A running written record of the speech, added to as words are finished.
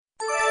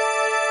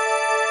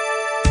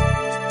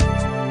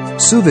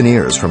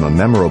Souvenirs from a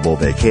memorable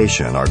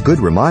vacation are good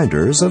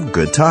reminders of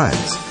good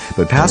times.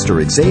 But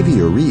Pastor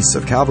Xavier Reese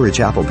of Calvary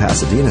Chapel,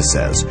 Pasadena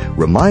says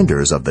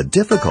reminders of the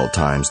difficult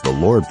times the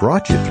Lord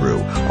brought you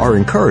through are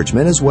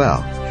encouragement as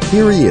well.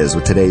 Here he is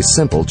with today's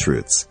Simple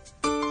Truths.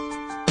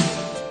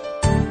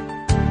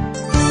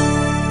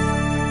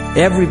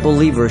 Every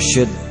believer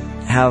should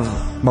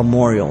have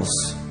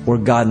memorials where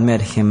God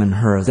met him and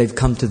her. They've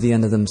come to the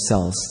end of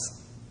themselves.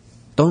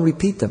 Don't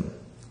repeat them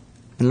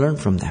and learn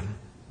from them.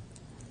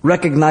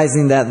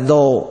 Recognizing that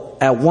though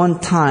at one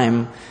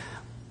time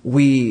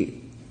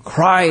we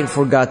cried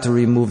for God to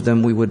remove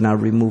them, we would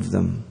not remove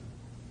them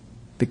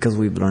because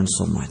we've learned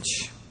so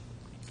much.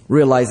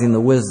 Realizing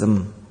the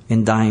wisdom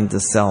in dying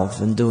to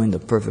self and doing the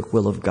perfect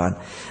will of God.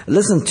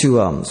 Listen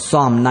to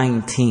Psalm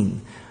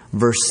 19,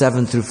 verse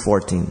 7 through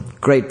 14.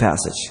 Great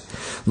passage.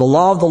 The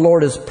law of the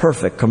Lord is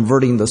perfect,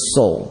 converting the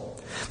soul.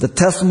 The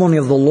testimony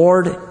of the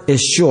Lord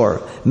is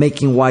sure,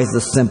 making wise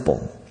the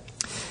simple.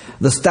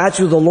 The statutes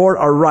of the Lord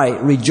are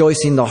right,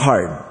 rejoicing the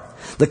heart.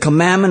 The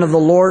commandment of the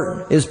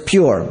Lord is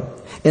pure,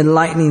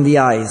 enlightening the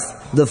eyes.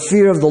 The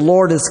fear of the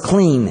Lord is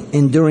clean,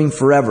 enduring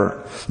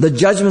forever. The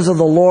judgments of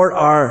the Lord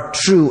are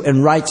true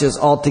and righteous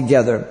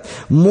altogether.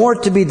 More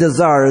to be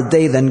desired are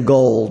they than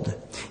gold,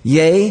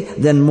 yea,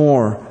 than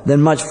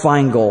much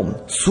fine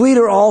gold.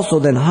 Sweeter also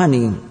than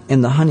honey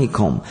in the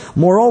honeycomb.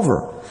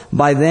 Moreover,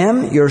 by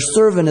them your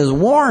servant is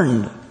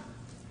warned,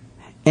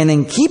 and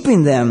in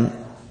keeping them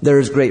there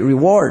is great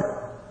reward.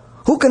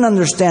 Who can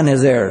understand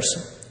his errors?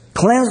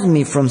 Cleanse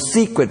me from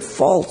secret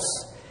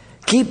faults.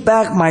 Keep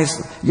back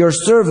your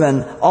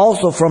servant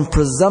also from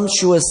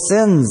presumptuous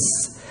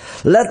sins.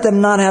 Let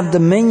them not have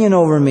dominion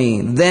over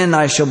me. Then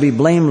I shall be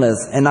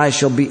blameless, and I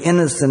shall be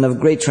innocent of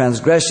great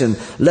transgression.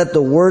 Let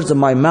the words of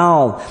my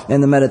mouth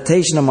and the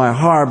meditation of my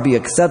heart be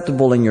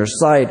acceptable in your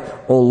sight,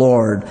 O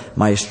Lord,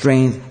 my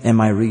strength and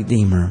my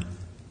Redeemer.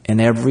 In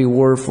every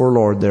word for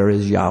Lord there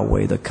is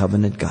Yahweh, the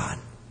covenant God.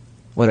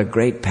 What a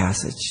great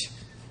passage.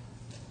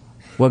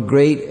 What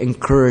great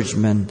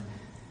encouragement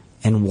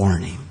and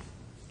warning.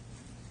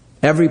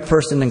 Every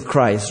person in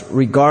Christ,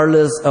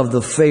 regardless of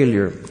the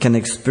failure, can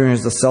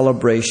experience the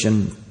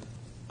celebration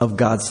of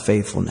God's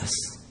faithfulness.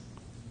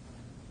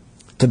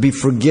 To be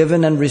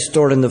forgiven and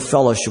restored in the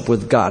fellowship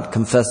with God,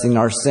 confessing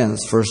our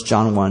sins, 1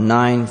 John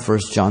 1:9,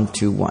 1 John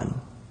 2:1.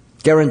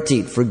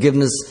 Guaranteed,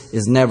 forgiveness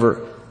is never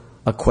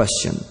a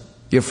question.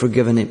 You're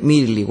forgiven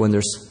immediately when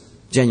there's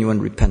genuine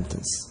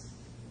repentance.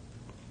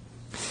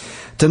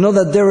 To know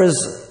that there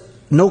is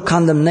no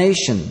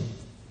condemnation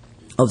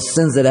of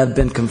sins that have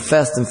been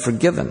confessed and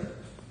forgiven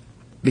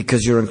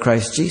because you're in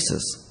Christ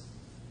Jesus.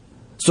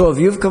 So if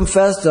you've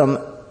confessed them,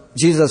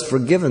 Jesus has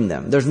forgiven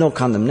them. There's no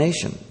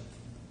condemnation.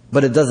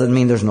 But it doesn't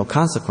mean there's no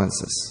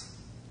consequences.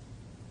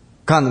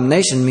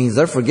 Condemnation means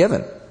they're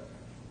forgiven.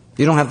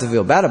 You don't have to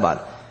feel bad about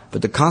it.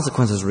 But the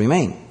consequences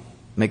remain.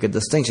 Make a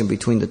distinction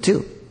between the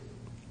two.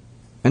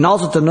 And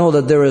also to know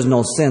that there is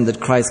no sin that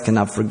Christ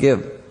cannot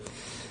forgive,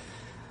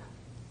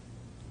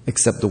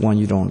 except the one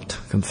you don't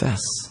confess.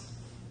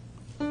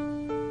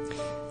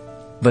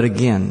 But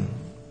again,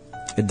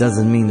 it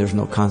doesn't mean there's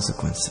no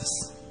consequences.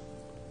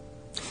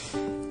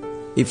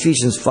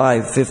 Ephesians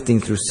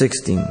 5:15 through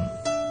 16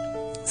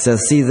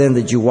 says, See then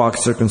that you walk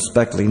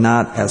circumspectly,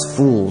 not as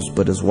fools,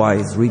 but as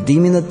wise,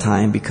 redeeming the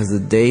time, because the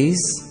days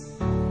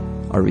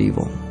are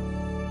evil.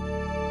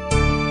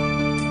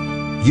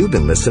 You've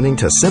been listening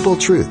to Simple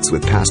Truths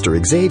with Pastor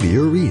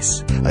Xavier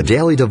Reese, a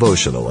daily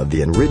devotional of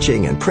the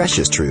enriching and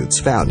precious truths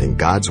found in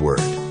God's Word.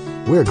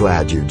 We're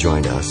glad you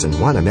joined us and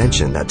want to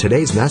mention that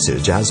today's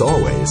message, as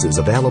always, is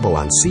available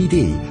on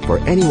CD for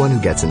anyone who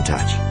gets in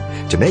touch.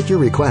 To make your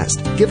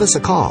request, give us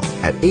a call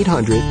at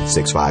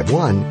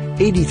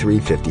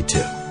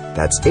 800-651-8352.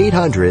 That's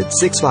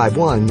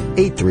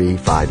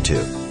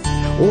 800-651-8352.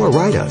 Or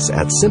write us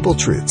at Simple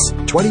Truths,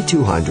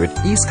 2200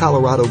 East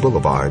Colorado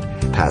Boulevard,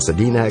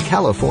 Pasadena,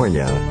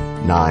 California,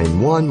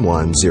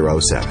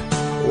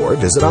 91107. Or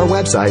visit our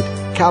website,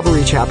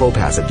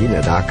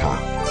 CalvaryChapelPasadena.com.